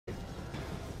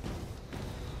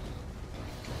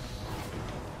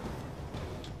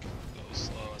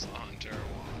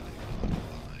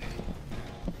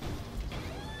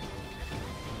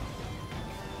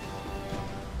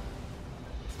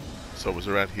So it was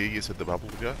around here you said the bubble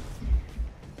would go?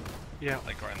 Yeah.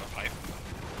 Like right in the pipe.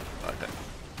 Okay.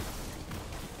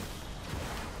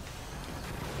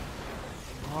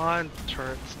 Come on,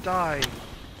 turrets, die.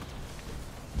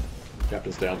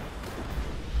 Captain's down.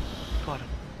 Got him.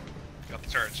 Got the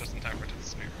turrets just in time for it to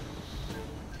disappear.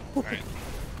 Alright.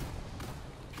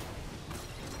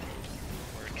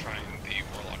 We're trying the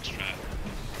Warlock strat.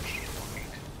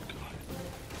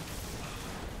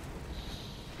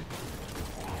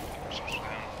 Push down.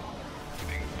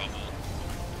 Getting bubble.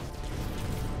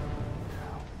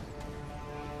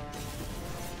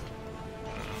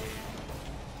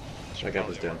 Check out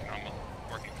this down.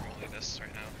 Working from this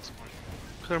right now at this point.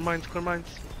 Clear mines, clear mines.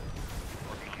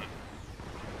 Working on it.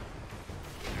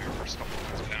 Our first couple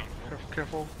ones down. Careful,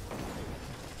 careful.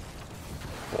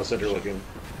 I'll center looking.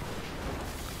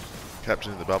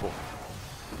 Captain in the bubble.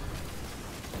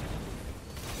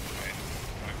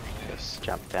 Just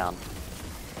jumped down.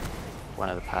 One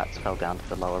of the parts fell down to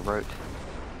the lower root.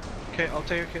 Okay, I'll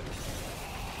take it.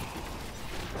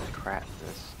 Crap,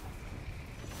 this.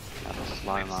 Another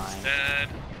slow mine. Dead.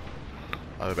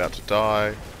 I'm about to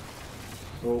die.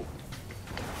 Oh.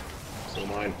 Slow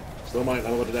mine. Slow mine.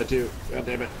 I'm about to die too. God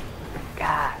damn it.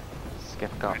 God!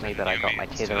 Skiff got me, but I got my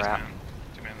tether out.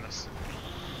 Two-man this.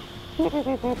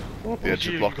 The edge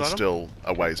of block is still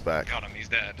a ways back. Got him, he's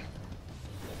dead.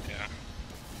 Yeah.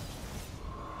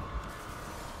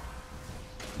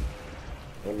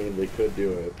 I mean, they could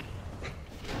do it.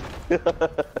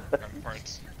 Grabbing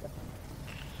parts.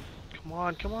 Come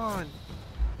on, come on.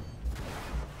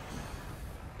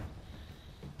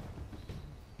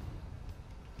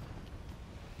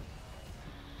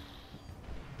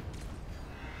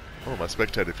 Oh, my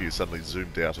spectator view suddenly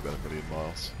zoomed out about 1,000,000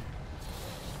 miles.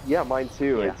 Yeah, mine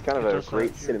too. Yeah. It's kind of It a does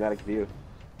great that, yeah. cinematic view.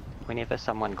 Whenever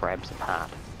someone grabs a part.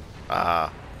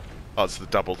 Ah. Oh, it's the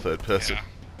double third person.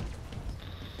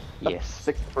 Yeah. Yes.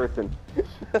 Sixth person.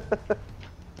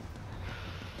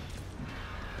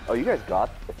 Oh, you guys got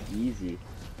it. Easy.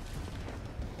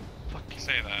 Fucking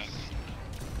say that.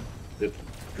 It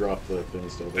dropped the thing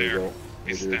still. There you There. go.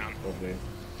 He's There's your down. opening.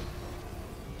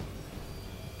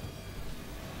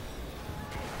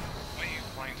 Why you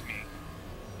flying to me?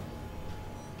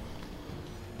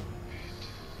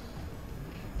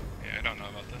 Yeah, I don't know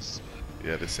about this, but...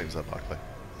 Yeah, this seems unlikely.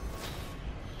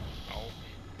 Oh.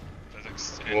 That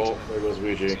extends Well, there goes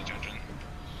Ouija. Siege engine.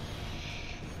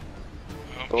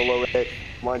 Solo it.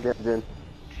 Come on, Temjin.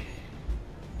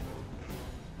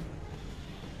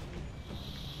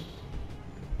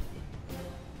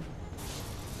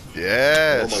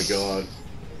 Yes! Oh my god.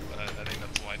 I think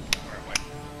that's why we're white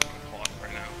clock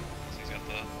right now. 'Cause he's got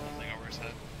the whole thing over his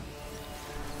head.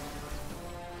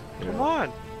 Come on.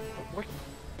 What?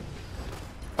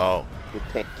 Oh. The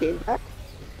tank came back.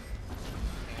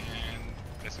 And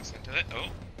business into it. Oh.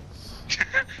 The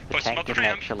Put tank smoke didn't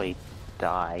around. actually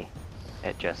die.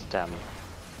 It just, Yeah,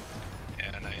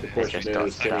 no, The it question just got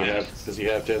is, can you stuck. have, does he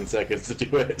have 10 seconds to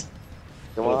do it?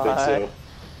 Come I don't on. think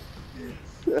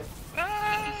so.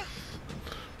 Ah!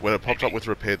 When it popped up with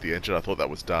repaired the engine, I thought that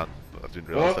was done. I didn't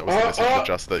realise that was the message to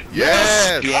adjust the...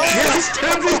 Yes! Yes,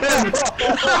 Temjin!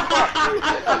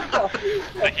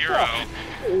 The hero.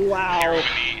 Wow. Hero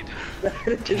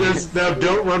we need. Just now,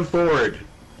 don't run forward.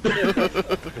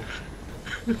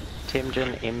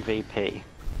 Temjin MVP.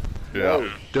 Yeah.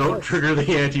 Don't trigger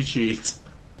the anti-cheat.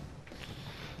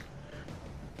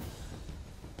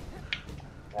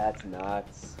 That's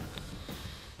nuts.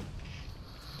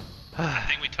 I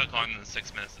think we took longer than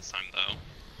 6 minutes this time, though.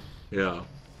 Yeah.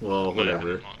 Well,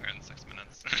 whatever. Longer than 6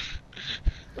 minutes.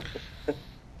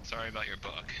 Sorry about your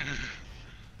book.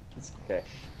 It's okay.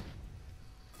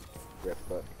 Rip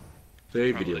book.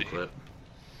 Save video Probably. clip.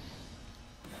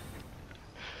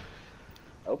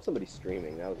 I hope somebody's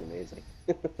streaming. That was amazing.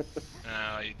 No,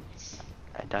 I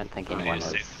don't think I anyone need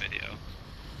to was. save the video.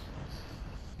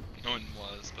 No one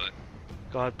was, but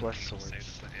God bless I swords. save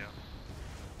the video.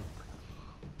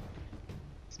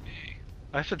 It's me.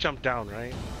 I have to jump down,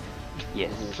 right?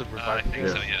 Yes. To I revive think me.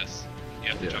 so, yes. You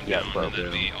have to Yeah. jump Yeah, down, well, and then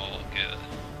down. we all get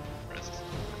rest.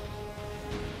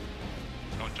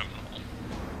 Don't jump in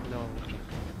the hole. No.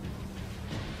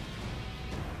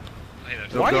 Hey,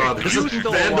 there's Oh Why god, are this you is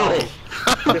still Vandal! alive?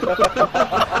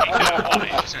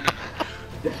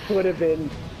 That would have been.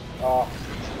 Oh,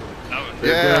 That was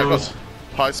Yeah, I goes. got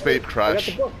high speed I got the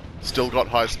crash. book. Still got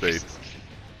high speed. Tell me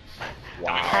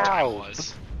what your time How?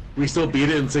 was. We still beat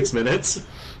it in 6 minutes?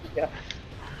 Yeah.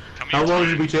 Tell me How your long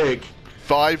time. did we take?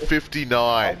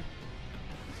 5:59.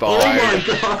 Oh my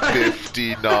god!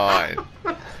 5:59.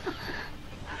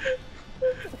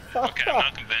 Okay, I'm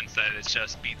not convinced that it's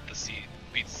just beat the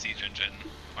siege engine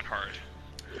on hard.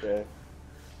 Yeah.